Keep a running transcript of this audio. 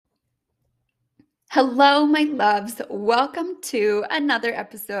Hello, my loves. Welcome to another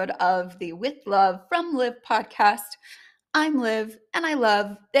episode of the With Love from Liv podcast. I'm Liv, and I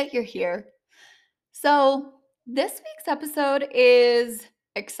love that you're here. So, this week's episode is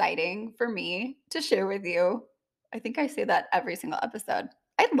exciting for me to share with you. I think I say that every single episode.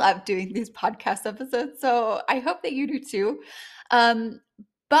 I love doing these podcast episodes, so I hope that you do too. Um,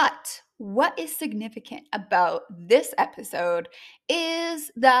 but what is significant about this episode is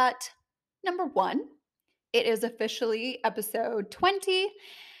that number one, it is officially episode 20.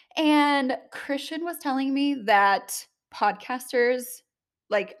 And Christian was telling me that podcasters,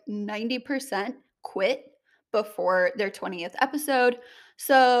 like 90%, quit before their 20th episode.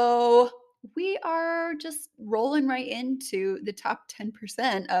 So we are just rolling right into the top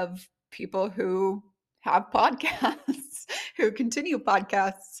 10% of people who have podcasts, who continue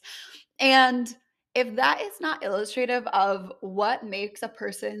podcasts. And if that is not illustrative of what makes a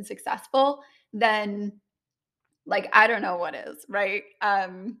person successful, then like, I don't know what is, right?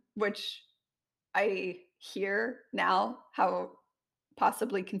 Which I hear now how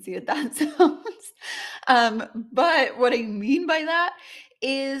possibly conceited that sounds. But what I mean by that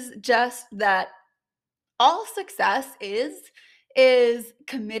is just that all success is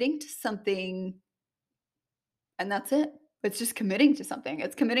committing to something, and that's it. It's just committing to something.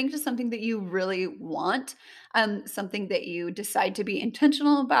 It's committing to something that you really want, something that you decide to be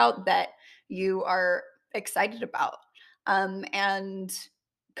intentional about, that you are excited about, and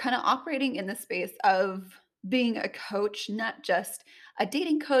kind of operating in the space of being a coach, not just a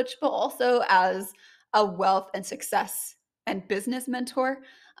dating coach, but also as a wealth and success and business mentor.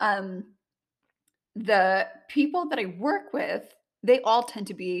 Um, the people that I work with, they all tend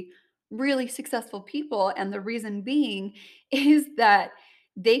to be really successful people. And the reason being is that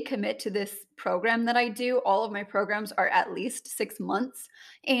they commit to this program that I do. All of my programs are at least 6 months.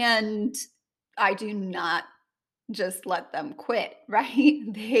 And I do not just let them quit, right?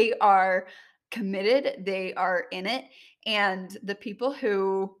 They are committed, they are in it. And the people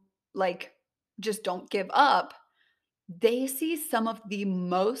who like just don't give up, they see some of the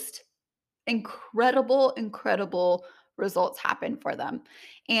most incredible results happen for them,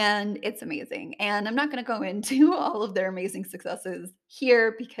 and it's amazing. And I'm not gonna go into all of their amazing successes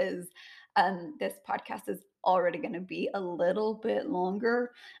here because, this podcast is already gonna be a little bit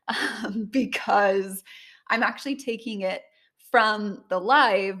longer, because I'm actually taking it from the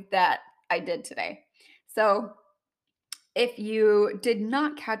live that I did today. So if you did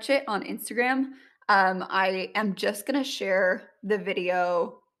not catch it on Instagram, I am just gonna share the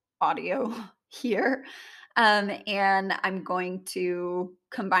video audio here. And I'm going to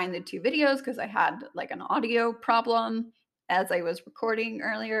combine the two videos because I had like an audio problem as I was recording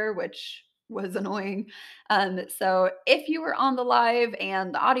earlier, which was annoying. So if you were on the live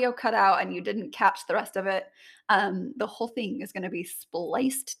and the audio cut out and you didn't catch the rest of it, the whole thing is going to be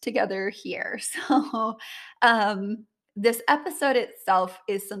spliced together here. So this episode itself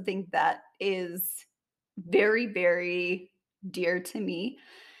is something that is very dear to me.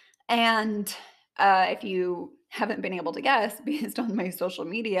 And if you haven't been able to guess based on my social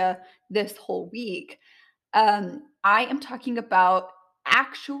media this whole week, I am talking about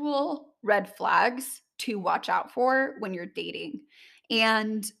actual red flags to watch out for when you're dating.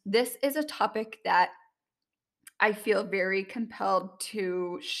 And this is a topic that I feel very compelled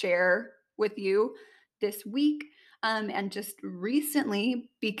to share with you this week, and just recently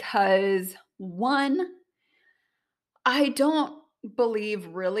because one, I don't believe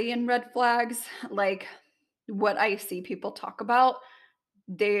really in red flags. Like what I see people talk about,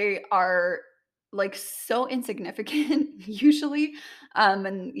 they are like so insignificant usually.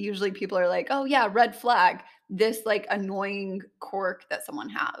 And usually people are like, oh yeah, red flag, this like annoying quirk that someone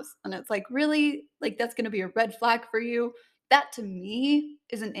has. And it's like, really? Like that's gonna be a red flag for you? That to me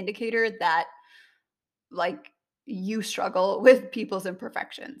is an indicator that like you struggle with people's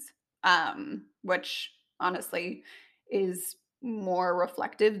imperfections. Which honestly is more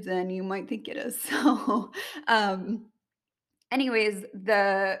reflective than you might think it is. So um anyways,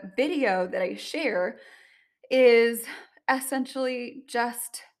 the video that I share is essentially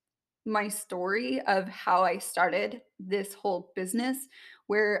just my story of how I started this whole business,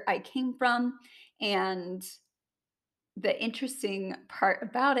 where I came from. And the interesting part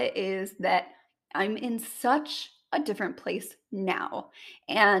about it is that I'm in such a different place now.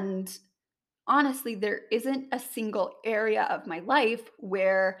 And honestly, there isn't a single area of my life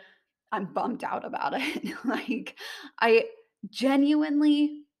where I'm bummed out about it. Like, I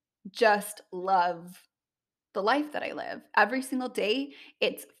genuinely just love the life that I live. Every single day,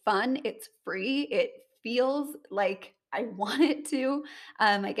 it's fun, it's free, it feels like I want it to.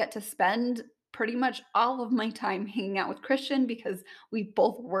 I get to spend pretty much all of my time hanging out with Christian because we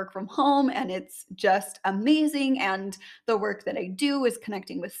both work from home and it's just amazing. And the work that I do is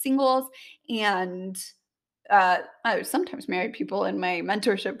connecting with singles and I sometimes married people in my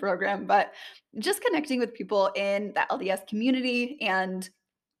mentorship program, but just connecting with people in the LDS community and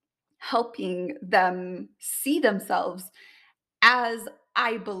helping them see themselves as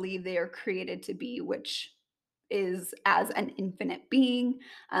I believe they are created to be, which is as an infinite being,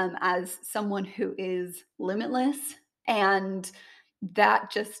 as someone who is limitless. And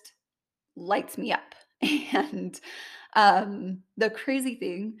that just lights me up. And the crazy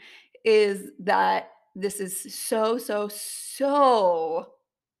thing is that this is so, so, so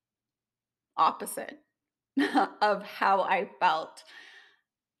opposite of how I felt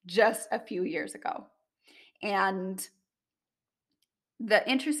just a few years ago. And the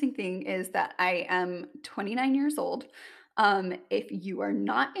interesting thing is that I am 29 years old. If you are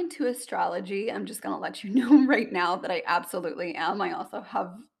not into astrology, I'm just gonna let you know right now that I absolutely am. I also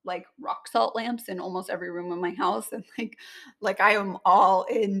have like rock salt lamps in almost every room of my house, and like I am all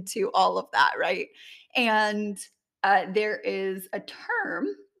into all of that, right? And there is a term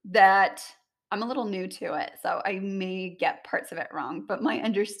that I'm a little new to it, so I may get parts of it wrong, but my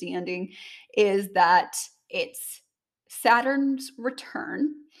understanding is that it's Saturn's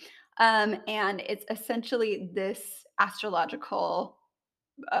return. And it's essentially this astrological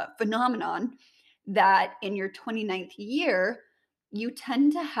phenomenon that in your 29th year, you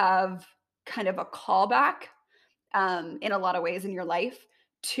tend to have kind of a callback in a lot of ways in your life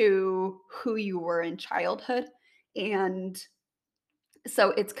to who you were in childhood. And so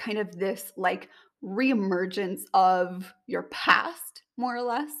it's kind of this like reemergence of your past, more or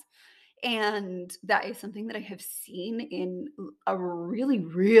less. And that is something that I have seen in a really,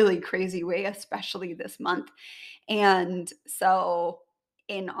 really crazy way, especially this month. And so,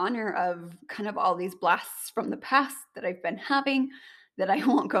 in honor of kind of all these blasts from the past that I've been having, that I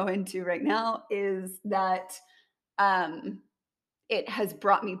won't go into right now, is that um, it has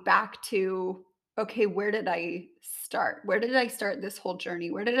brought me back to okay, where did I start? Where did I start this whole journey?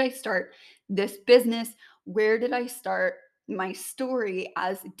 Where did I start this business? Where did I start my story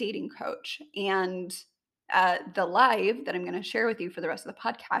as a dating coach? And the live that I'm going to share with you for the rest of the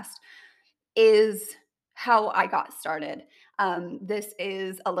podcast is how I got started. This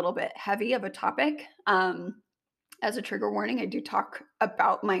is a little bit heavy of a topic. As a trigger warning, I do talk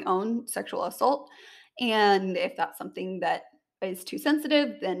about my own sexual assault. And if that's something that is too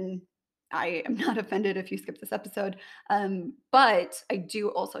sensitive, then I am not offended if you skip this episode. But I do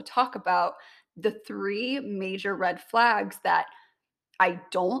also talk about the three major red flags that I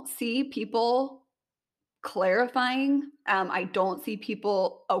don't see people clarifying. I don't see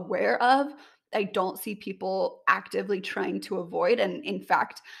people aware of. I don't see people actively trying to avoid. And in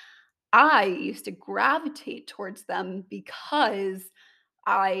fact, I used to gravitate towards them because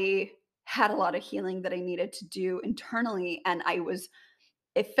I had a lot of healing that I needed to do internally. And I was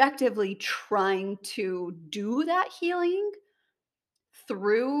effectively trying to do that healing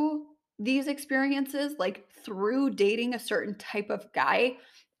through these experiences, like through dating a certain type of guy.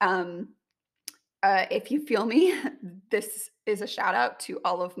 Um, if you feel me, this is a shout out to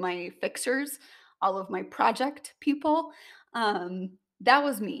all of my fixers, all of my project people. That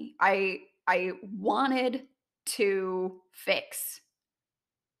was me. I wanted to fix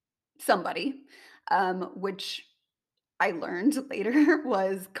somebody, which I learned later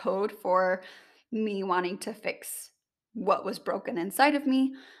was code for me wanting to fix what was broken inside of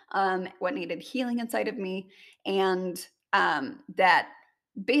me, what needed healing inside of me, and that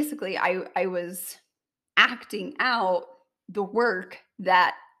basically I was acting out the work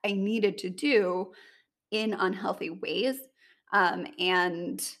that I needed to do in unhealthy ways.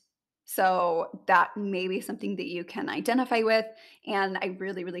 And so that may be something that you can identify with. And I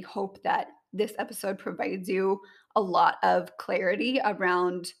really, really hope that this episode provides you a lot of clarity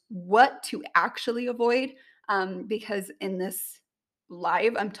around what to actually avoid. Because in this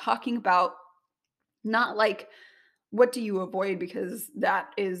live, I'm talking about not like what do you avoid because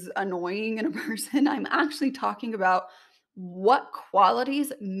that is annoying in a person. I'm actually talking about what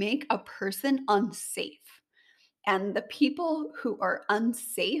qualities make a person unsafe. And the people who are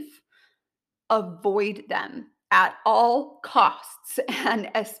unsafe, avoid them at all costs. And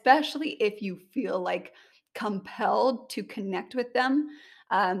especially if you feel like compelled to connect with them,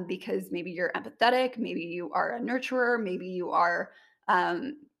 because maybe you're empathetic, maybe you are a nurturer, maybe you are,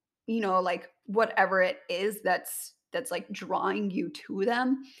 um, like whatever it is that's like drawing you to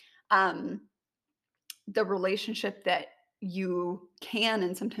them. Um, the relationship that you can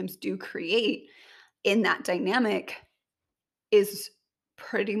and sometimes do create in that dynamic is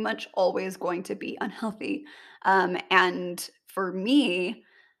pretty much always going to be unhealthy. And for me,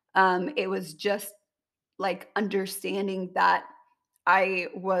 it was just like understanding that I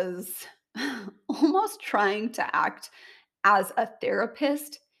was almost trying to act as a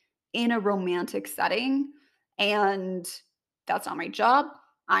therapist in a romantic setting, and that's not my job.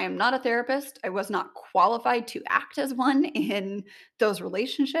 I am not a therapist. I was not qualified to act as one in those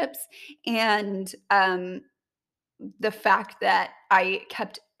relationships, and, the fact that I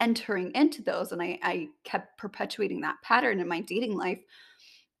kept entering into those and I kept perpetuating that pattern in my dating life,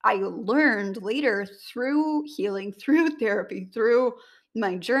 I learned later through healing, through therapy, through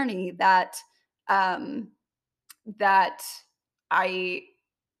my journey um, that I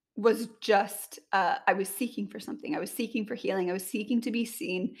was just I was seeking for something. I was seeking for healing. I was seeking to be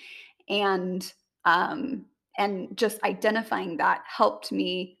seen, and um, and just identifying that helped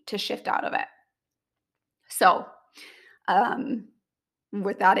me to shift out of it. So, um,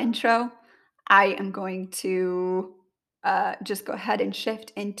 with that intro, I am going to just go ahead and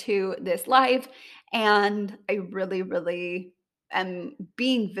shift into this live. And I really, really am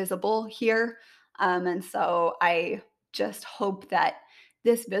being visible here. And so I just hope that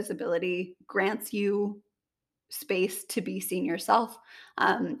this visibility grants you space to be seen yourself.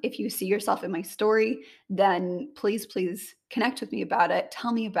 If you see yourself in my story, then please, please connect with me about it.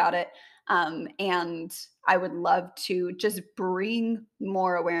 Tell me about it. And I would love to just bring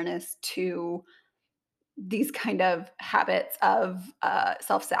more awareness to these kind of habits of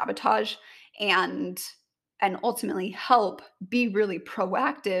self sabotage and ultimately help be really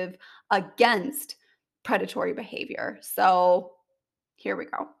proactive against predatory behavior. So here we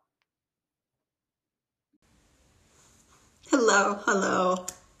go. Hello,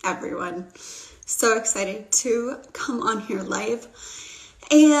 everyone. So excited to come on here live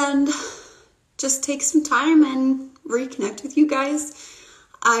and just take some time and reconnect with you guys.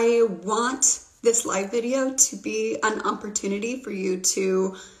 I want this live video to be an opportunity for you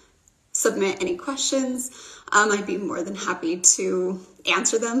to submit any questions. I'd be more than happy to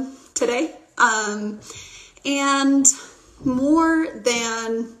answer them today. And more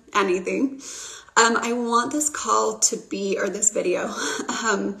than anything, I want this call to be, or this video,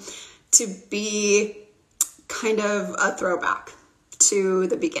 to be kind of a throwback to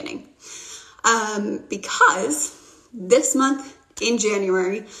the beginning. Because this month in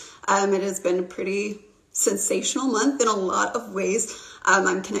January, it has been a pretty sensational month in a lot of ways.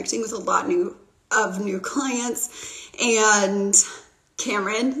 I'm connecting with a lot of new clients, and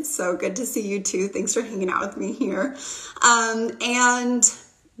Cameron, so good to see you too. Thanks for hanging out with me here. And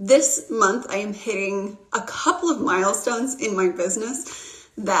this month I am hitting a couple of milestones in my business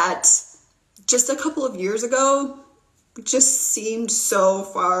that just a couple of years ago just seemed so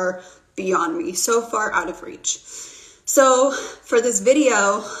far beyond me, so far out of reach. So for this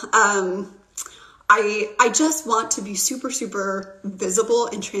video, I just want to be super, super visible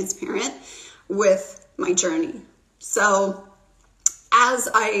and transparent with my journey. So as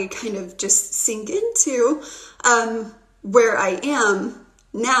I kind of just sink into where I am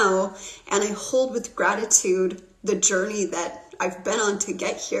now, and I hold with gratitude the journey that I've been on to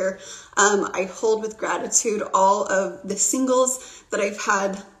get here, I hold with gratitude all of the singles that I've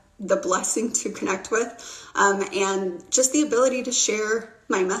had the blessing to connect with, and just the ability to share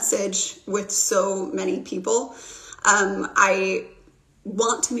my message with so many people. I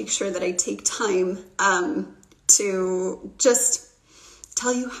want to make sure that I take time to just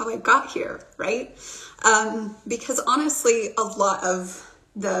tell you how I got here, right? Because honestly, a lot of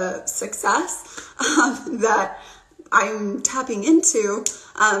the success that I'm tapping into,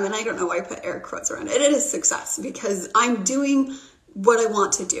 and I don't know why I put air quotes around it, it is success because I'm doing what I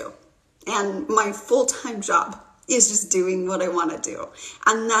want to do. And my full-time job is just doing what I want to do.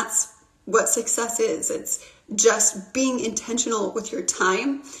 And that's what success is. It's just being intentional with your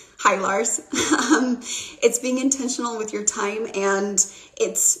time. Hi, Lars. It's being intentional with your time, and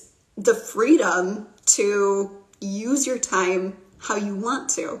it's the freedom to use your time how you want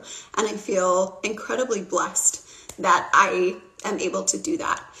to. And I feel incredibly blessed that I am able to do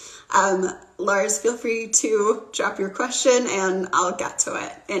that. Lars, feel free to drop your question and I'll get to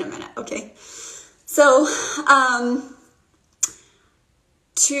it in a minute, okay? So,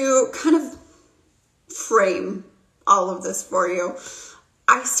 to kind of frame all of this for you,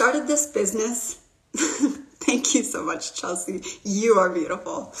 I started this business. Thank you so much, Chelsea. You are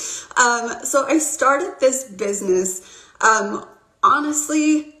beautiful. So I started this business,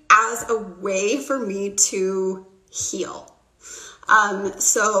 honestly, as a way for me to heal.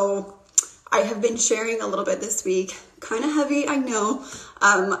 So I have been sharing a little bit this week, kind of heavy, I know,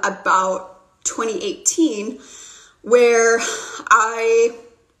 about 2018 where I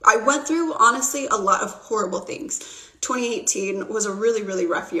went through, honestly, a lot of horrible things. 2018 was a really, really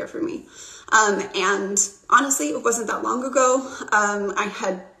rough year for me. And honestly, it wasn't that long ago. I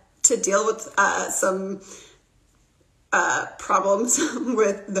had to deal with some problems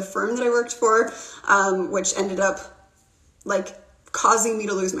with the firm that I worked for, which ended up like causing me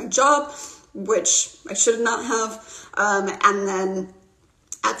to lose my job, which I should not have. And then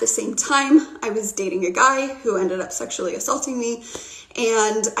at the same time, I was dating a guy who ended up sexually assaulting me,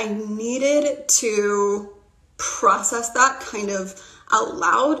 and I needed to process that kind of out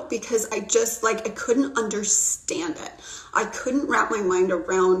loud because I just I couldn't understand it. I couldn't wrap my mind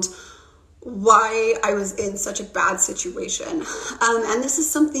around why I was in such a bad situation. And this is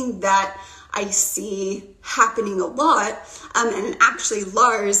something that I see happening a lot. And actually,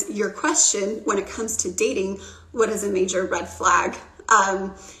 Lars, your question when it comes to dating, what is a major red flag?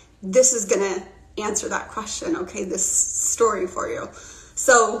 This is going to answer that question, okay? This story for you.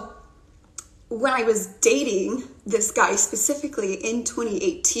 So when I was dating this guy specifically in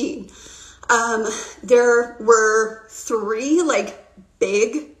 2018, there were 3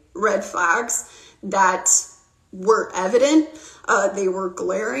 big red flags that were evident. They were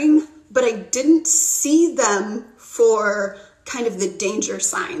glaring, but I didn't see them for kind of the danger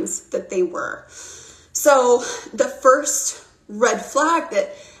signs that they were. So the first red flag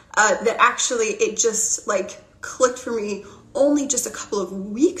that actually it just clicked for me only just a couple of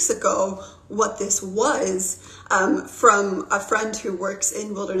weeks ago what this was, from a friend who works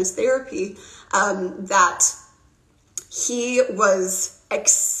in wilderness therapy, that he was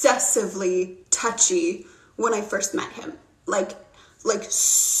excessively touchy when I first met him,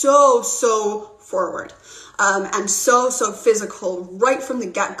 so forward, and so physical right from the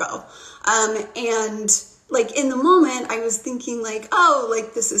get-go. And in the moment I was thinking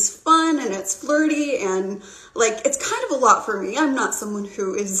this is fun and it's flirty and it's kind of a lot for me. I'm not someone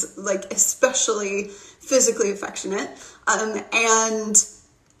who is especially physically affectionate. But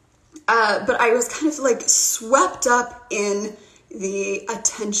I was kind of swept up in the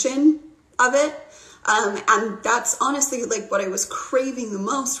attention of it. And that's honestly what I was craving the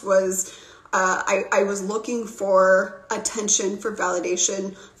most was, I was looking for attention, for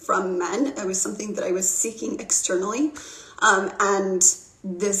validation from men. It was something that I was seeking externally. And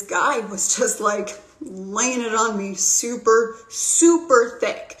this guy was just laying it on me super, super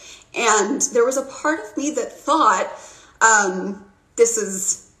thick. And there was a part of me that thought, this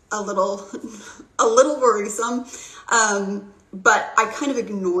is a little worrisome. But I kind of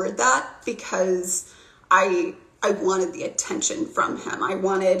ignored that because I wanted the attention from him. I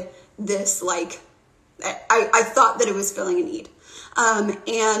wanted this, I thought that it was filling a need.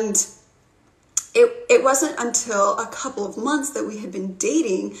 And it wasn't until a couple of months that we had been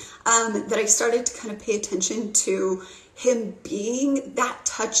dating, that I started to kind of pay attention to him being that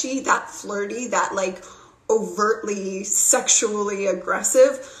touchy, that flirty, that overtly sexually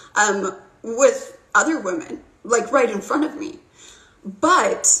aggressive, with other women, right in front of me.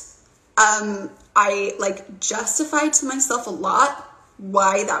 But, I justified to myself a lot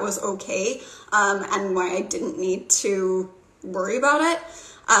why that was okay, and why I didn't need to worry about it.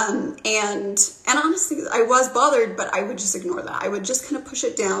 And honestly, I was bothered, but I would just ignore that. I would just kind of push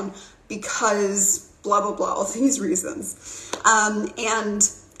it down because blah, blah, blah, all these reasons. And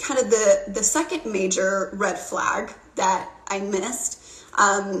kind of the second major red flag that I missed,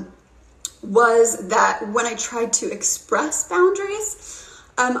 was that when I tried to express boundaries,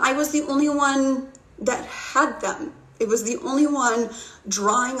 I was the only one that had them. It was the only one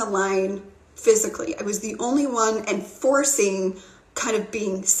drawing a line physically. I was the only one enforcing kind of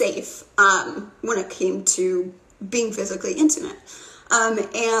being safe, when it came to being physically intimate.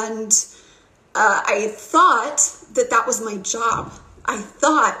 And I thought that was my job. I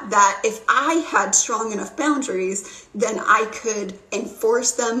thought that if I had strong enough boundaries, then I could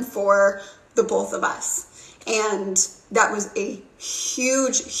enforce them for the both of us. And that was a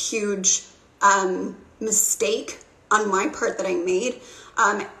huge mistake on my part that I made.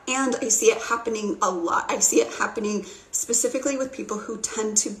 And I see it happening a lot. I see it happening specifically with people who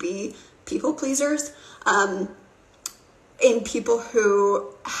tend to be people pleasers, in people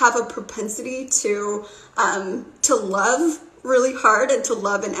who have a propensity to love really hard and to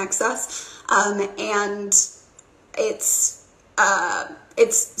love in excess. And it's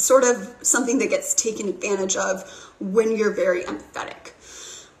sort of something that gets taken advantage of when you're very empathetic.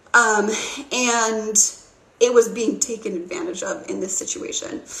 And it was being taken advantage of in this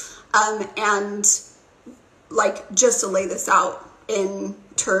situation. And just to lay this out in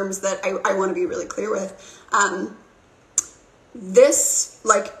terms that I want to be really clear with, this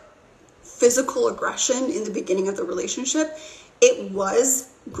physical aggression in the beginning of the relationship, it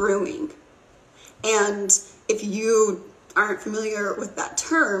was grooming. And if you aren't familiar with that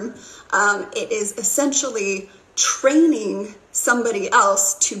term, it is essentially training somebody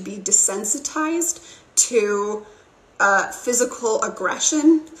else to be desensitized to physical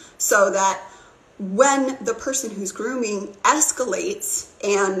aggression, so that when the person who's grooming escalates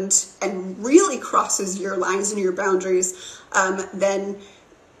and really crosses your lines and your boundaries, then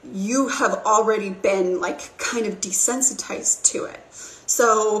you have already been like kind of desensitized to it.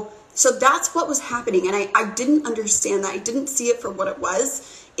 So that's what was happening. And I didn't understand that. I didn't see it for what it was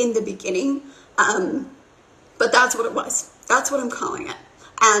in the beginning. But that's what it was. That's what I'm calling it.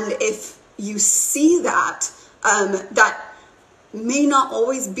 And if you see that, that may not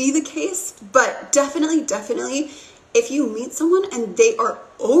always be the case, but definitely, if you meet someone and they are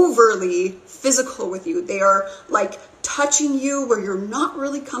overly physical with you, they are like touching you where you're not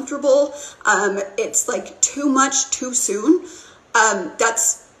really comfortable, it's like too much too soon,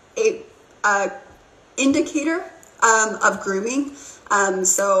 that's a indicator of grooming.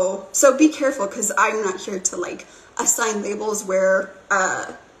 So be careful, because I'm not here to like assign labels where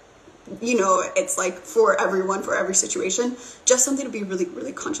it's like for everyone, for every situation. Just something to be really,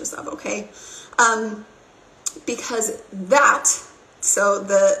 really conscious of, okay? Because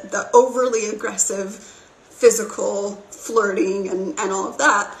the overly aggressive physical flirting and all of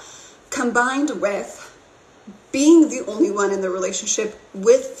that, combined with being the only one in the relationship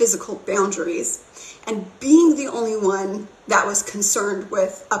with physical boundaries, and being the only one that was concerned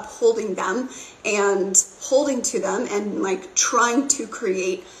with upholding them and holding to them and like trying to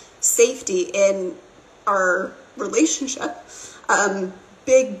create safety in our relationship,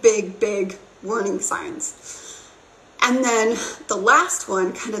 big warning signs. And then the last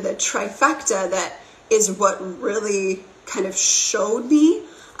one, kind of the trifecta, that is what really kind of showed me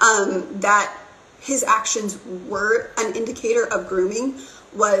that his actions were an indicator of grooming,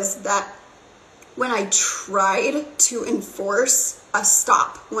 was that when I tried to enforce a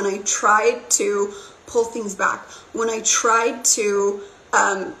stop, when I tried to pull things back, when I tried to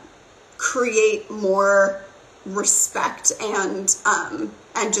create more respect and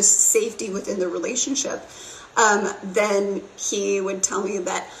just safety within the relationship, then he would tell me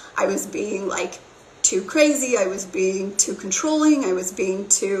that I was being like too crazy, I was being too controlling, I was being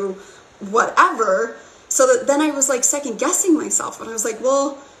too whatever. So that then I was like second guessing myself, and I was like,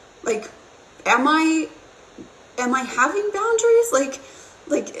 well, like, am I having boundaries? Like,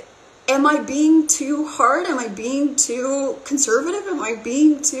 am I being too hard? Am I being too conservative? Am I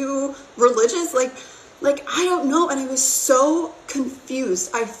being too religious? Like, I don't know. And I was so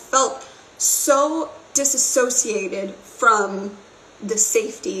confused. I felt so disassociated from the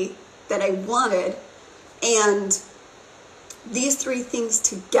safety that I wanted. And these three things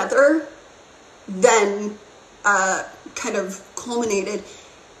together then kind of culminated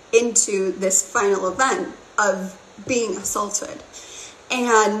into this final event of being assaulted.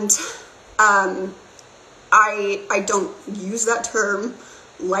 And I don't use that term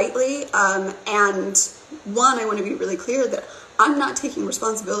lightly. And one, I want to be really clear that I'm not taking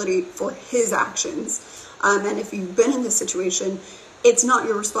responsibility for his actions. And if you've been in this situation, it's not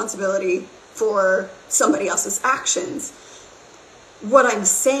your responsibility for somebody else's actions. What I'm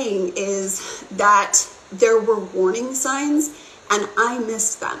saying is that there were warning signs and I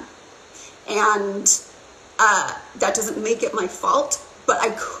missed them. And that doesn't make it my fault, but I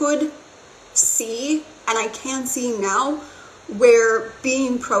could see, and I can see now, where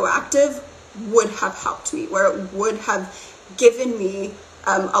being proactive would have helped me, where it would have given me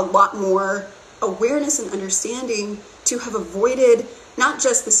a lot more awareness and understanding to have avoided not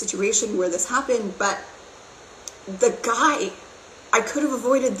just the situation where this happened, but the guy. I could have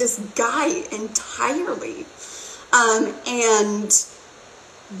avoided this guy entirely. And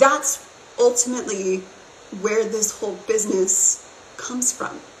that's ultimately where this whole business comes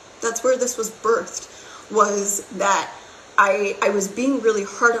from. That's where this was birthed, was that I was being really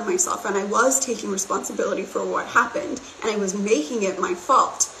hard on myself, and I was taking responsibility for what happened, and I was making it my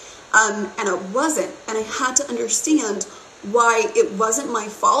fault. And it wasn't. And I had to understand why it wasn't my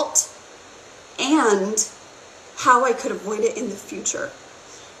fault and how I could avoid it in the future.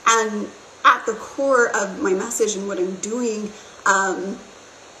 And at the core of my message and what I'm doing,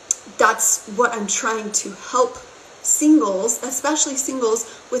 that's what I'm trying to help singles, especially singles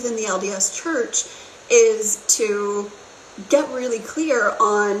within the LDS church, is to get really clear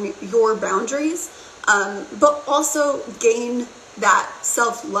on your boundaries, but also gain that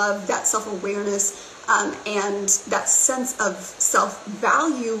self-love, that self-awareness, and that sense of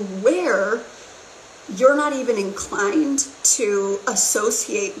self-value where you're not even inclined to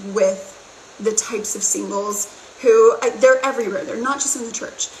associate with the types of singles who, they're everywhere. They're not just in the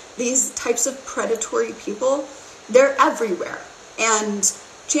church. These types of predatory people, they're everywhere. And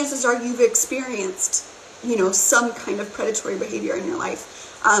chances are you've experienced, you know, some kind of predatory behavior in your life.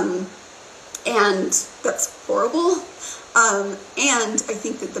 And that's horrible. And I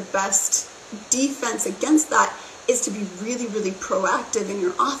think that the best defense against that is to be really, really proactive in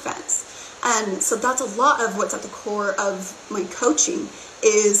your offense. And so that's a lot of what's at the core of my coaching,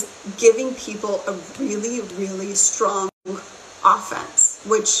 is giving people a really, really strong offense,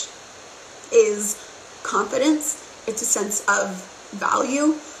 which is confidence. It's a sense of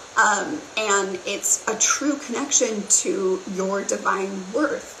value, and it's a true connection to your divine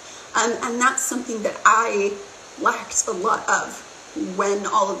worth. And that's something that I lacked a lot of when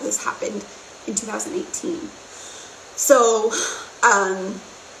all of this happened in 2018. So,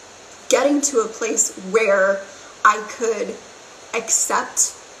 getting to a place where I could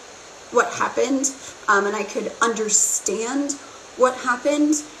accept what happened, and I could understand what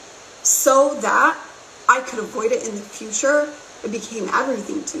happened so that I could avoid it in the future, it became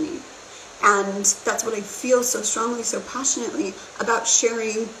everything to me. And that's what I feel so strongly, so passionately about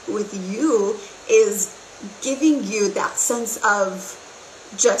sharing with you, is giving you that sense of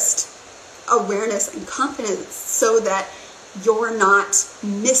just awareness and confidence so that you're not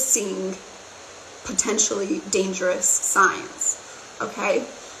missing potentially dangerous signs. Okay?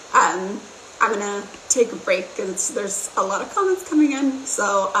 I'm gonna take a break because there's a lot of comments coming in,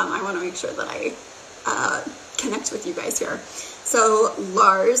 so I want to make sure that I connect with you guys here. So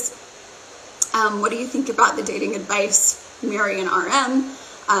Lars, what do you think about the dating advice, marry an RM?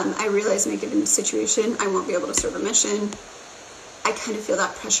 I realize in a given situation I won't be able to serve a mission. I kind of feel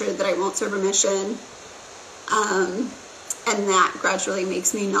that pressure that I won't serve a mission, and that gradually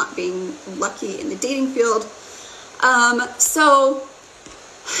makes me not being lucky in the dating field. So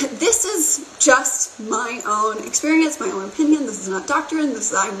this is just my own experience, my own opinion. This is not doctrine.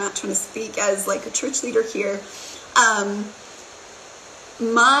 I'm not trying to speak as like a church leader here.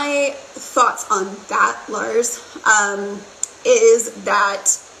 My thoughts on that, Lars, is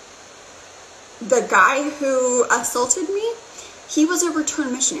that the guy who assaulted me, he was a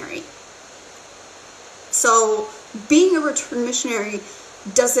return missionary. So being a return missionary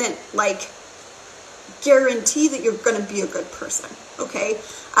doesn't like guarantee that you're going to be a good person. Okay.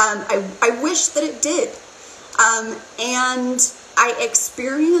 I wish that it did. And I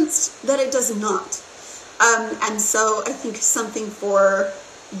experienced that it does not. And so I think something for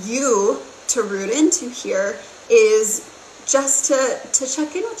you to root into here is just to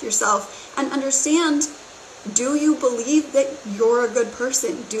check in with yourself and understand, do you believe that you're a good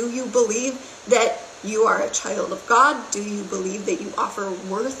person? Do you believe that you are a child of God? Do you believe that you offer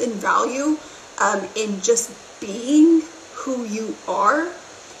worth and value in just being who you are?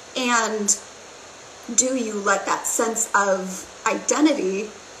 And do you let that sense of identity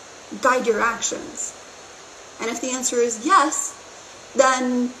guide your actions? And if the answer is yes,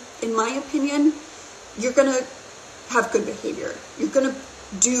 then in my opinion, you're going to have good behavior. You're going to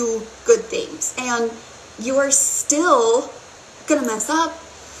do good things, and you are still going to mess up.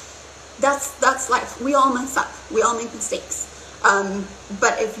 That's life. We all mess up. We all make mistakes.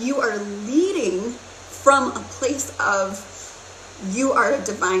 But if you are leading from a place of you are a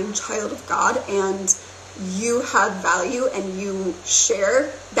divine child of God and you have value and you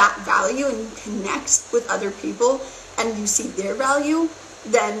share that value and you connect with other people and you see their value,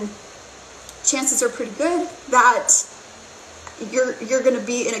 then chances are pretty good that you're going to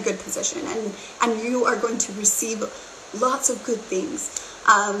be in a good position and you are going to receive lots of good things.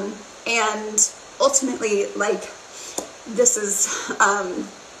 And ultimately, like, this is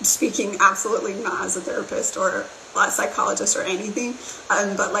speaking absolutely not as a therapist or a psychologist or anything,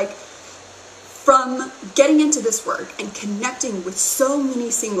 but like, from getting into this work and connecting with so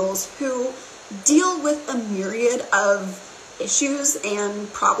many singles who deal with a myriad of issues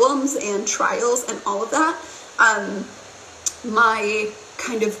and problems and trials and all of that, my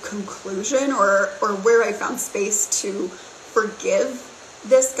kind of conclusion or where I found space to forgive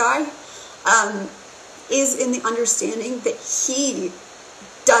this guy is in the understanding that he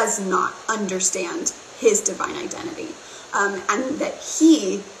does not understand his divine identity, and that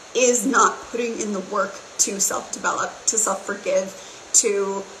he is not putting in the work to self-develop, to self-forgive,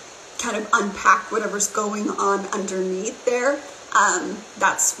 to kind of unpack whatever's going on underneath there.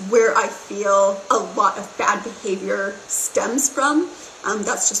 That's where I feel a lot of bad behavior stems from.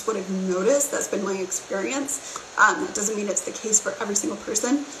 That's just what I've noticed. That's been my experience. It doesn't mean it's the case for every single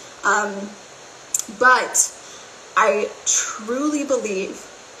person. But I truly believe,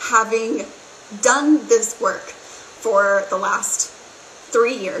 having done this work for the last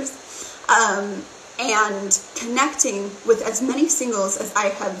 3 years, and connecting with as many singles as I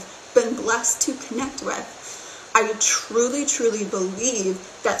have been blessed to connect with, I truly, truly believe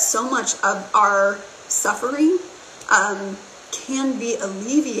that so much of our suffering can be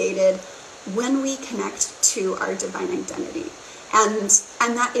alleviated when we connect to our divine identity. And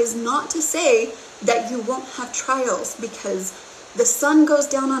that is not to say that you won't have trials, because the sun goes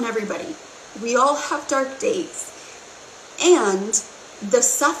down on everybody. We all have dark days. And the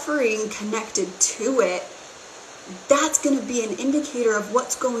suffering connected to it, that's going to be an indicator of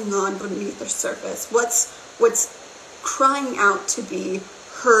what's going on beneath the surface, what's crying out to be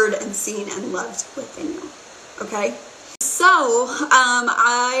heard and seen and loved within you. Okay? So,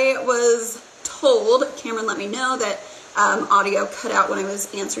 I was told, Cameron let me know that audio cut out when I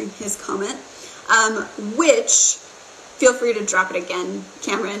was answering his comment, which, feel free to drop it again,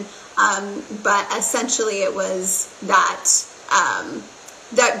 Cameron, but essentially it was that,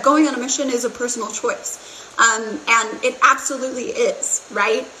 that going on a mission is a personal choice, and it absolutely is,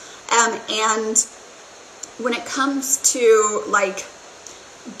 right? And when it comes to, like,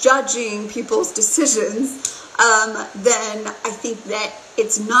 judging people's decisions, then I think that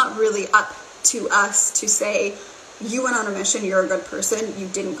it's not really up to us to say, you went on a mission, you're a good person. You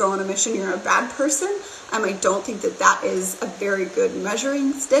didn't go on a mission, you're a bad person. I don't think that that is a very good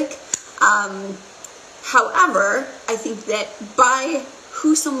measuring stick. However, I think that by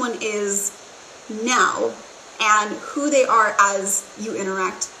who someone is now and who they are as you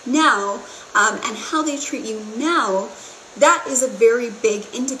interact now, and how they treat you now, that is a very big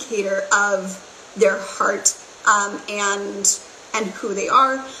indicator of their heart, and who they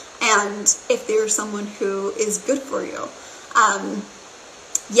are, and if they're someone who is good for you.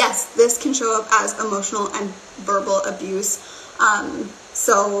 Yes, this can show up as emotional and verbal abuse.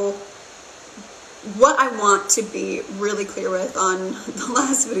 So what I want to be really clear with on the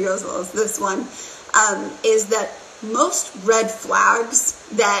last video as well as this one, is that most red flags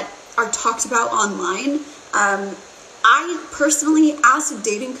that are talked about online, I personally, as a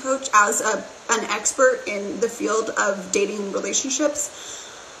dating coach, as an expert in the field of dating relationships,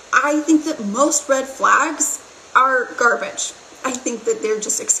 I think that most red flags are garbage. I think that they're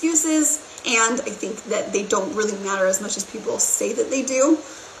just excuses, and I think that they don't really matter as much as people say that they do.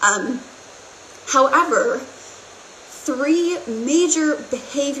 However, 3 major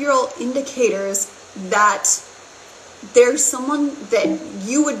behavioral indicators that there's someone that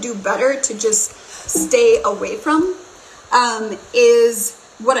you would do better to just stay away from, is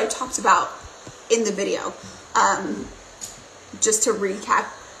what I talked about in the video. Just to recap,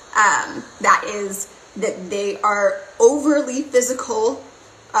 that is that they are overly physical,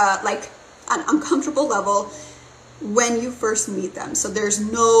 like an uncomfortable level when you first meet them. So there's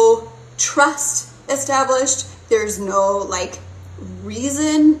no trust established. There's no like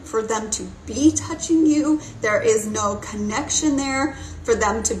reason for them to be touching you. There is no connection there for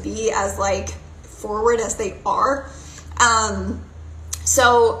them to be as like forward as they are.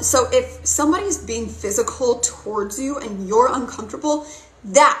 So if somebody's being physical towards you and you're uncomfortable,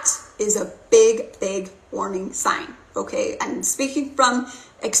 that is a big, big warning sign, okay? And speaking from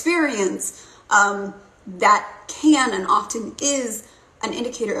experience, that can and often is an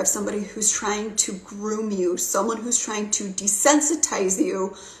indicator of somebody who's trying to groom you, someone who's trying to desensitize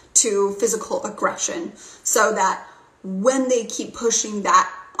you to physical aggression, so that when they keep pushing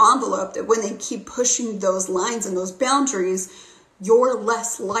that envelope, that when they keep pushing those lines and those boundaries, you're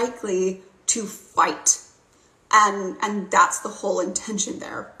less likely to fight. And that's the whole intention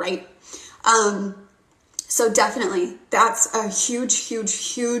there, right? So definitely, that's a huge, huge,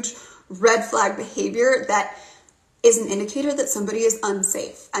 huge red flag behavior that is an indicator that somebody is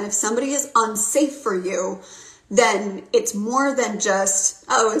unsafe. And if somebody is unsafe for you, then it's more than just,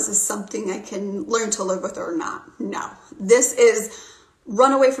 oh, is this something I can learn to live with or not? No, this is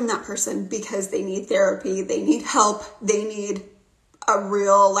run away from that person because they need therapy, they need help, they need a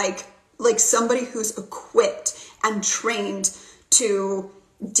real, like somebody who's equipped and trained to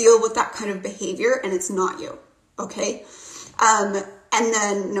deal with that kind of behavior, and it's not you, okay? And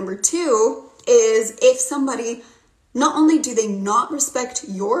then number 2 is if somebody, not only do they not respect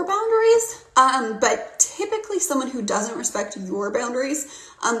your boundaries, but typically someone who doesn't respect your boundaries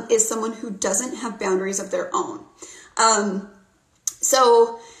is someone who doesn't have boundaries of their own.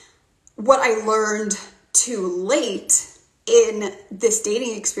 So what I learned too late in this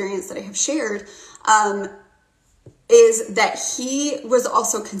dating experience that I have shared is that he was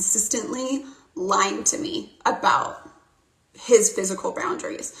also consistently lying to me about his physical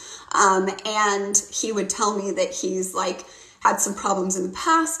boundaries. And he would tell me that he's like had some problems in the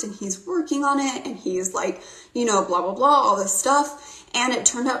past and he's working on it and he's like, you know, blah, blah, blah, all this stuff. and it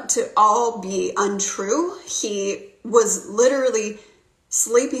turned out to all be untrue. He was literally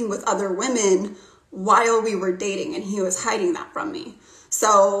sleeping with other women while we were dating, and he was hiding that from me.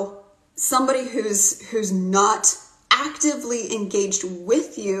 So somebody who's not actively engaged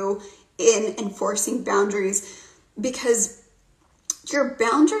with you in enforcing boundaries, because your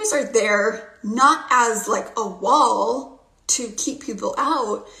boundaries are there not as like a wall to keep people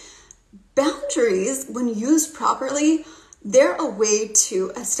out. Boundaries, when used properly, they're a way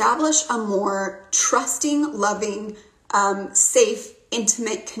to establish a more trusting, loving, safe,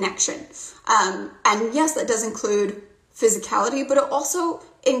 intimate connection. And yes, that does include physicality, but it also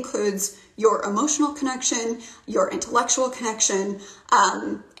includes your emotional connection, your intellectual connection,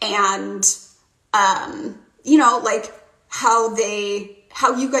 and like how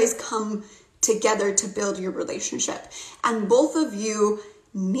you guys come together to build your relationship. And both of you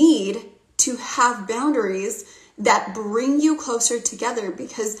need to have boundaries that bring you closer together,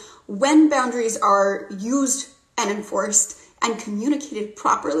 because when boundaries are used and enforced and communicated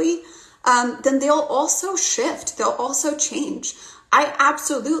properly, then they'll also shift, they'll also change. I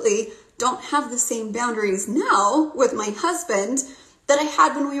absolutely don't have the same boundaries now with my husband that I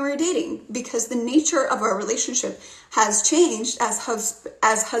had when we were dating, because the nature of our relationship has changed as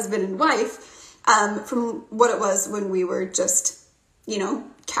husband and wife, from what it was when we were just,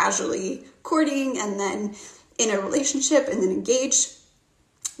 casually courting and then in a relationship and then engaged.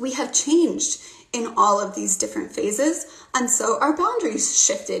 We have changed in all of these different phases. And so our boundaries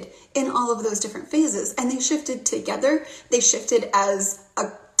shifted in all of those different phases, and they shifted together. They shifted as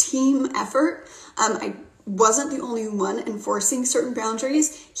a team effort. I wasn't the only one enforcing certain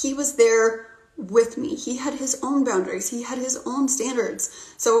boundaries. He was there with me. He had his own boundaries. He had his own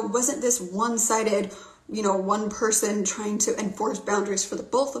standards. So it wasn't this one-sided, one person trying to enforce boundaries for the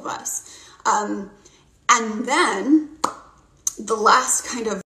both of us. And then the last kind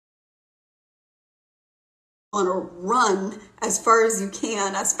of want to run as far as you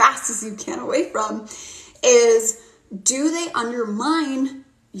can, as fast as you can away from, is, do they undermine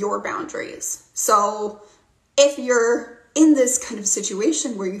your boundaries? So if you're in this kind of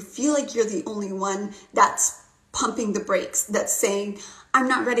situation where you feel like you're the only one that's pumping the brakes, that's saying, I'm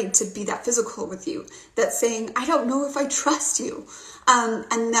not ready to be that physical with you, that's saying, I don't know if I trust you,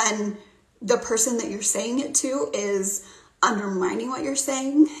 and then the person that you're saying it to is undermining what you're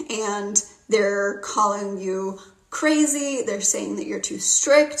saying, and they're calling you crazy, they're saying that you're too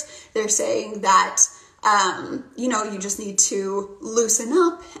strict, they're saying that you just need to loosen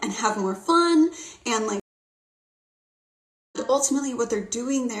up and have more fun, and ultimately what they're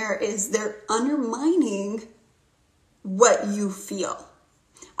doing there is they're undermining what you feel,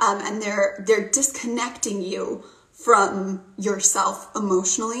 and they're disconnecting you from yourself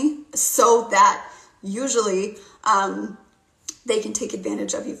emotionally, so that usually they can take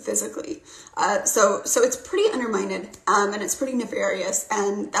advantage of you physically. So it's pretty undermined, and it's pretty nefarious,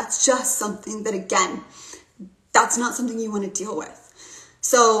 and that's just something that, again, that's not something you want to deal with.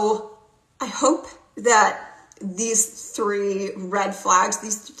 So I hope that these three red flags,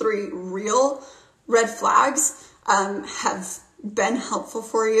 these three real red flags, have been helpful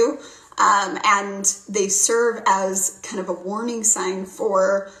for you, and they serve as kind of a warning sign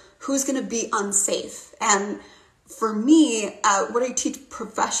for who's going to be unsafe. And for me, what I teach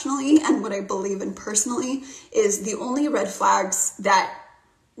professionally and what I believe in personally is the only red flags that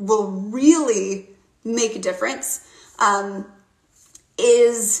will really make a difference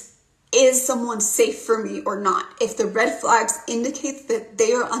is someone safe for me or not. If the red flags indicate that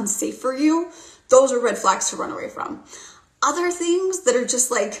they are unsafe for you, those are red flags to run away from. Other things that are just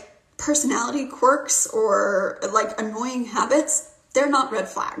like personality quirks or like annoying habits, they're not red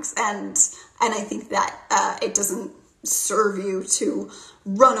flags. And I think that it doesn't serve you to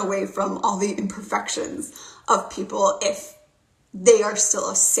run away from all the imperfections of people if they are still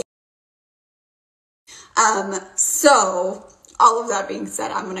a safe. So all of that being said,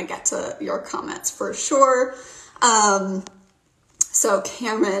 I'm going to get to your comments for sure. So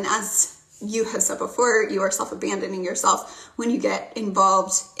Cameron, as you have said before, you are self-abandoning yourself when you get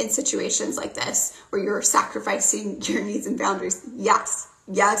involved in situations like this, where you're sacrificing your needs and boundaries. Yes,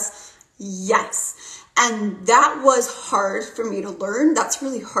 yes, yes. And that was hard for me to learn. That's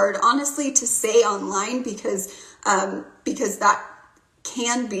really hard, honestly, to say online, because that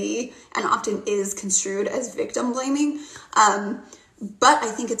can be and often is construed as victim blaming. But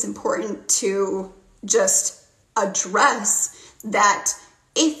I think it's important to just address that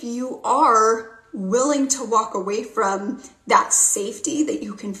if you are willing to walk away from that safety that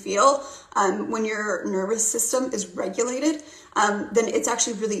you can feel when your nervous system is regulated, then it's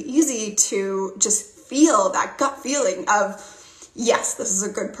actually really easy to just feel that gut feeling of, yes, this is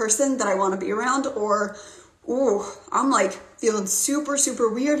a good person that I want to be around, or, ooh, I'm like feeling super, super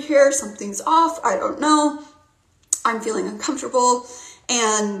weird here. Something's off. I don't know. I'm feeling uncomfortable.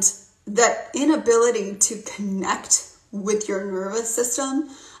 And that inability to connect with your nervous system,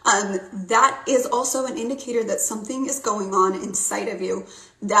 that is also an indicator that something is going on inside of you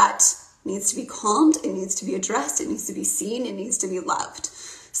that needs to be calmed, it needs to be addressed, it needs to be seen, it needs to be loved.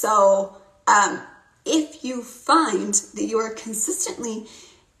 So if you find that you are consistently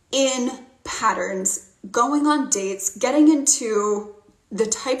in patterns, going on dates, getting into the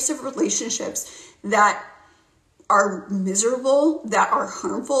types of relationships that are miserable, that are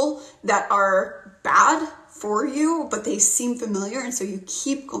harmful, that are bad for you, but they seem familiar, and so you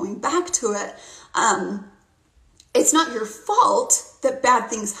keep going back to it, it's not your fault that bad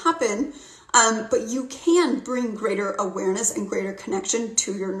things happen, but you can bring greater awareness and greater connection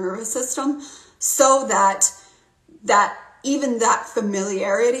to your nervous system so that even that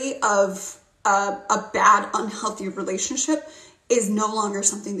familiarity of a bad, unhealthy relationship is no longer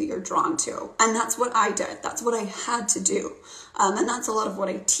something that you're drawn to. And that's what I did. That's what I had to do. And that's a lot of what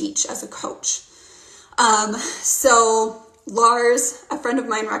I teach as a coach. So Lars, a friend of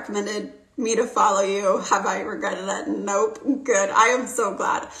mine, recommended me to follow you. Have I regretted it? Nope. Good. I am so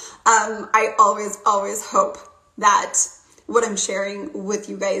glad. I always hope that what I'm sharing with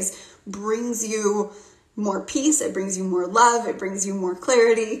you guys brings you more peace, it brings you more love, it brings you more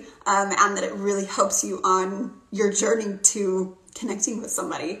clarity, and that it really helps you on your journey to connecting with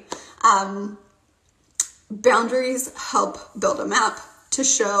somebody. Boundaries help build a map to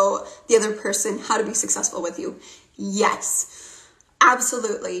show the other person how to be successful with you. Yes,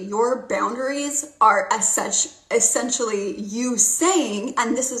 absolutely. Your boundaries are essentially you saying,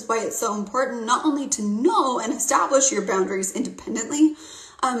 and this is why it's so important, not only to know and establish your boundaries independently,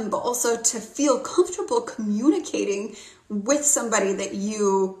 but also to feel comfortable communicating with somebody that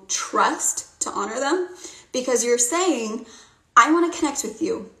you trust to honor them, because you're saying, I want to connect with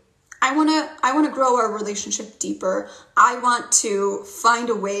you. I want to grow our relationship deeper. I want to find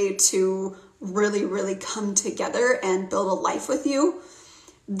a way to really, really come together and build a life with you.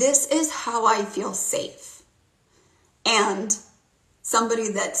 This is how I feel safe. And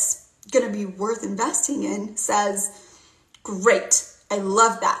somebody that's going to be worth investing in says, great, I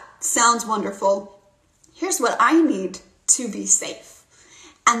love that. Sounds wonderful. Here's what I need to be safe.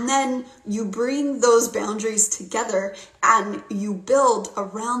 And then you bring those boundaries together and you build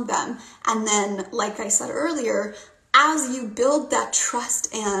around them. And then, like I said earlier, as you build that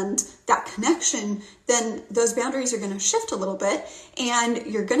trust and that connection, then those boundaries are going to shift a little bit and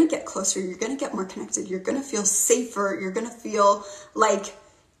you're going to get closer. You're going to get more connected. You're going to feel safer. You're going to feel like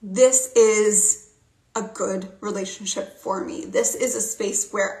this is a good relationship for me. This is a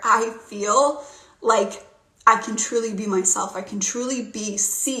space where I feel like I can truly be myself. I can truly be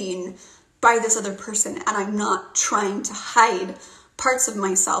seen by this other person, and I'm not trying to hide parts of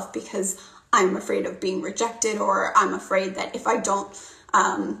myself because I'm afraid of being rejected, or I'm afraid that if I don't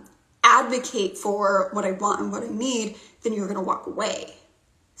advocate for what I want and what I need, then you're going to walk away.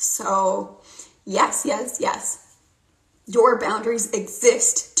 So yes. Your boundaries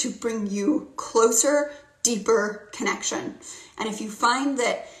exist to bring you closer, deeper connection. And if you find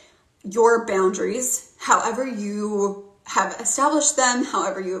that your boundaries, however you have established them,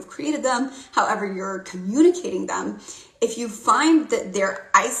 however you have created them, however you're communicating them, if you find that they're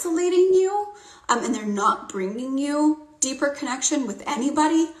isolating you and they're not bringing you deeper connection with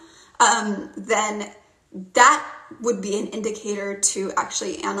anybody, then that would be an indicator to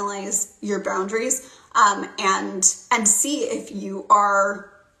actually analyze your boundaries and see if you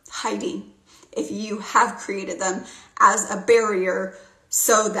are hiding, if you have created them as a barrier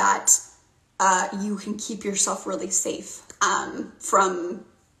so that you can keep yourself really safe from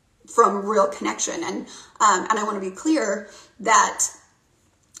real connection. And I want to be clear that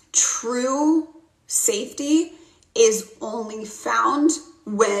true safety is only found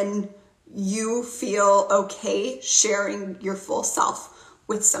when you feel okay sharing your full self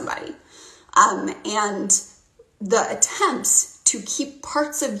with somebody. And the attempts to keep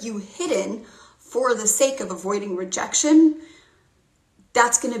parts of you hidden for the sake of avoiding rejection,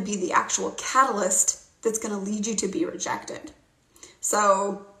 that's going to be the actual catalyst that's going to lead you to be rejected.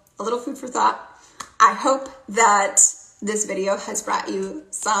 So a little food for thought. I hope that this video has brought you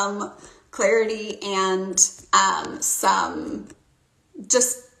some clarity and some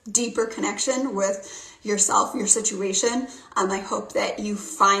just deeper connection with yourself, your situation. I hope that you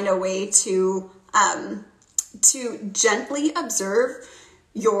find a way to gently observe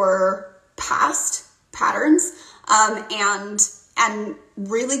your past patterns and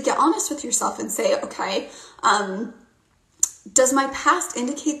really get honest with yourself and say, okay, does my past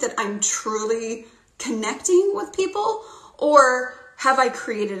indicate that I'm truly connecting with people, or have I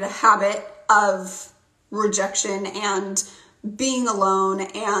created a habit of rejection and being alone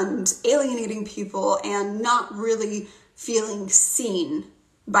and alienating people and not really feeling seen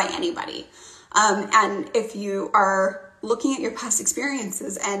by anybody? And if you are looking at your past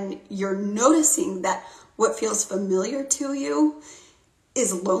experiences and you're noticing that what feels familiar to you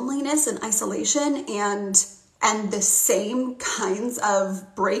is loneliness and isolation and the same kinds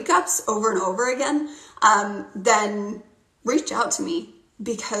of breakups over and over again, then reach out to me,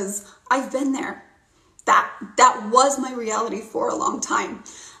 because I've been there. That was my reality for a long time.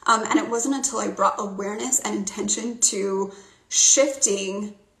 And it wasn't until I brought awareness and intention to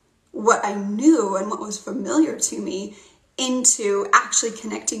shifting what I knew and what was familiar to me into actually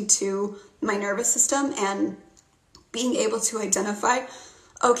connecting to my nervous system and being able to identify,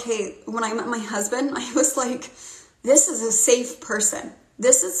 okay, when I met my husband, I was like, this is a safe person.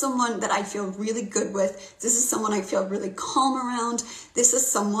 This is someone that I feel really good with. This is someone I feel really calm around. This is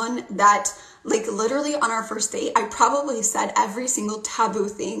someone that, like, literally on our first date, I probably said every single taboo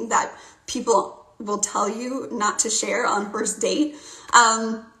thing that people will tell you not to share on first date.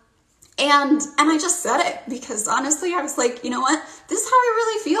 And I just said it because honestly, I was like, you know what? This is how I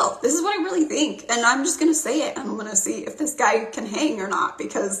really feel. This is what I really think. And I'm just going to say it. And I'm going to see if this guy can hang or not,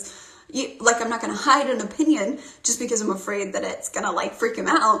 because I'm not going to hide an opinion just because I'm afraid that it's going to like freak him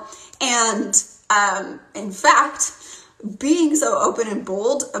out. And in fact, being so open and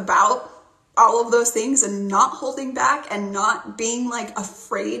bold about all of those things and not holding back and not being like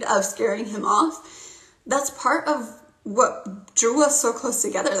afraid of scaring him off, that's part of what drew us so close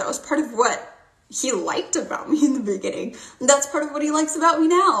together. That was part of what he liked about me in the beginning. And that's part of what he likes about me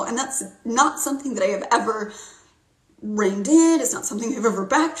now. And that's not something that I have ever reined in. It's not something I've ever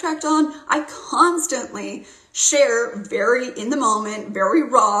backtracked on. I constantly share very in the moment, very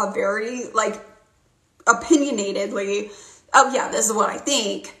raw, very like opinionatedly, oh yeah, this is what I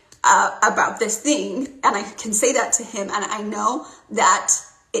think about this thing. And I can say that to him, and I know that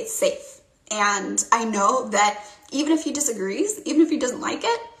it's safe. And I know that even if he disagrees, even if he doesn't like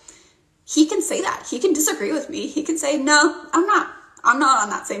it, he can say that. He can disagree with me. He can say, no, I'm not on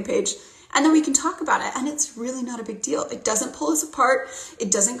that same page. And then we can talk about it. And it's really not a big deal. It doesn't pull us apart.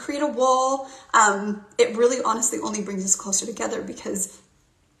 It doesn't create a wall. It really honestly only brings us closer together, because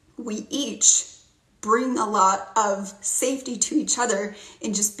we each bring a lot of safety to each other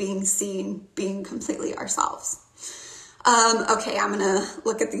in just being seen, being completely ourselves. Okay, I'm gonna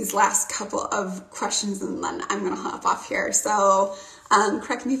look at these last couple of questions and then I'm gonna hop off here. So,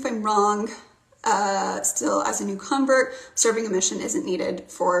 correct me if I'm wrong. Still, as a new convert, serving a mission isn't needed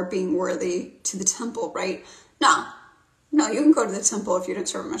for being worthy to the temple, right? No, you can go to the temple if you didn't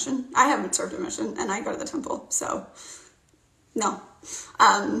serve a mission. I haven't served a mission and I go to the temple, so no.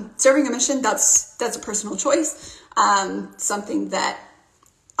 Serving a mission, that's a personal choice. Something that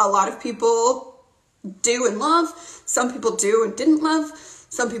a lot of people do and love. Some people do and didn't love.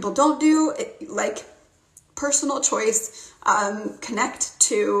 Some people don't do. Like, personal choice. Connect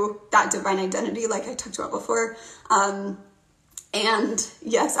to that divine identity like I talked about before. And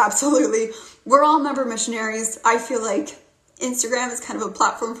yes, absolutely. We're all member missionaries. I feel like Instagram is kind of a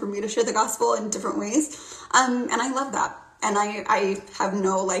platform for me to share the gospel in different ways. And I love that. And I have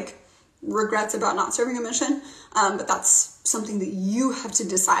no like regrets about not serving a mission. But that's something that you have to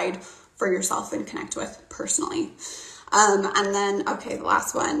decide for yourself and connect with personally. And then, okay, the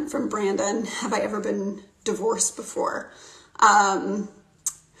last one from Brandon. Have I ever been divorced before? No,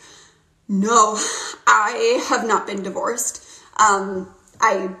 I have not been divorced. I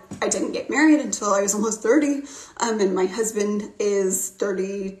didn't get married until I was almost 30. And my husband is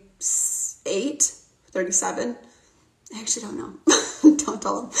 38, 37. I actually don't know. Don't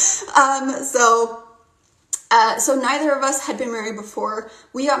tell him. So neither of us had been married before.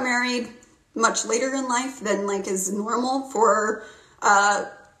 We got married much later in life than like is normal for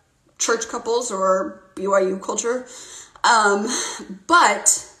church couples or BYU culture.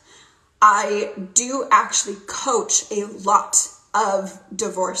 But I do actually coach a lot of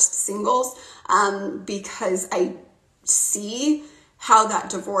divorced singles because I see how that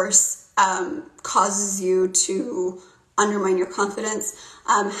divorce causes you to undermine your confidence,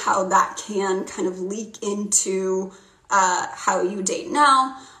 how that can kind of leak into how you date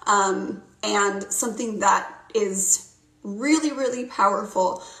now, and something that is really, really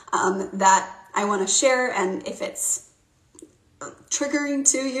powerful that I want to share. And if it's triggering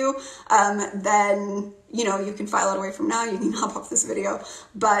to you, then, you know, you can file it away from now. You can hop off this video.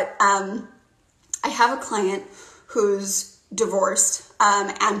 But I have a client who's divorced,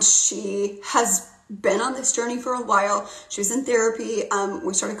 and she has been on this journey for a while. She was in therapy.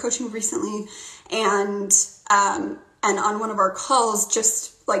 We started coaching recently, and on one of our calls,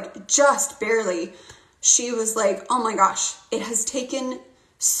 just barely, she was like, oh my gosh, it has taken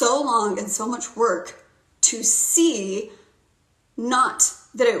so long and so much work to see not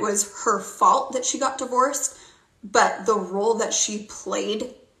that it was her fault that she got divorced, but the role that she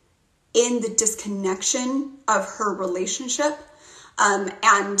played in the disconnection of her relationship.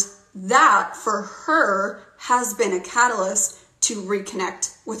 And that for her has been a catalyst to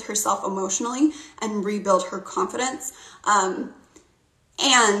reconnect with herself emotionally and rebuild her confidence.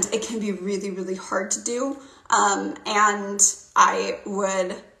 And it can be really, really hard to do. And I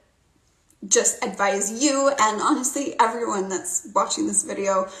would just advise you, and honestly everyone that's watching this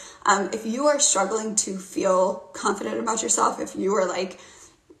video, if you are struggling to feel confident about yourself, if you are like,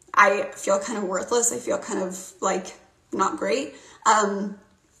 I feel kind of worthless, I feel kind of like not great,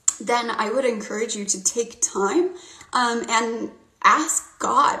 then I would encourage you to take time and ask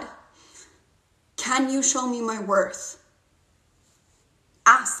God, can you show me my worth?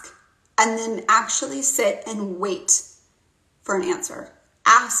 Ask, and then actually sit and wait for an answer.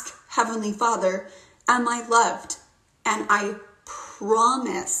 Ask Heavenly Father, am I loved? And I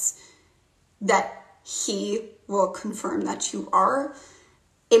promise that He will confirm that you are.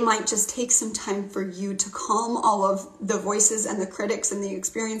 It might just take some time for you to calm all of the voices and the critics and the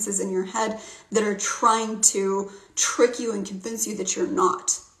experiences in your head that are trying to trick you and convince you that you're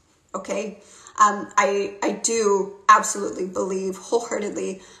not, okay? I do absolutely believe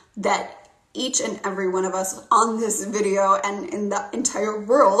wholeheartedly that each and every one of us on this video and in the entire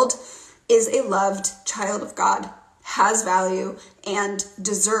world is a loved child of God, has value, and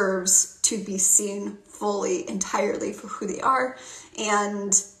deserves to be seen fully, entirely for who they are,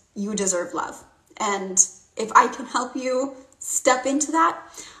 and you deserve love. And if I can help you step into that,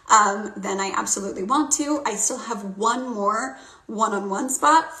 then I absolutely want to. I still have one more one-on-one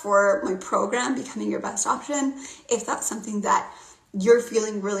spot for my program, Becoming Your Best Option. If that's something that you're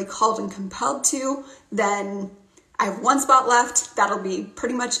feeling really called and compelled to, then I have one spot left. That'll be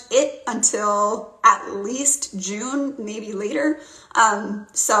pretty much it until at least June, maybe later.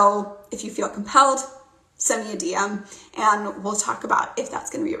 So if you feel compelled, send me a DM and we'll talk about if that's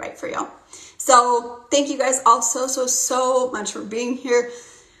going to be right for you. So thank you guys all so much for being here.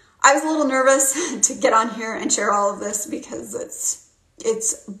 I was a little nervous to get on here and share all of this because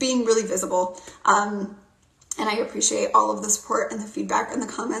it's being really visible. And I appreciate all of the support and the feedback and the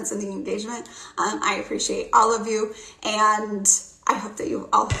comments and the engagement. I appreciate all of you, and I hope that you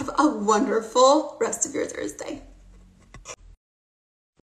all have a wonderful rest of your Thursday.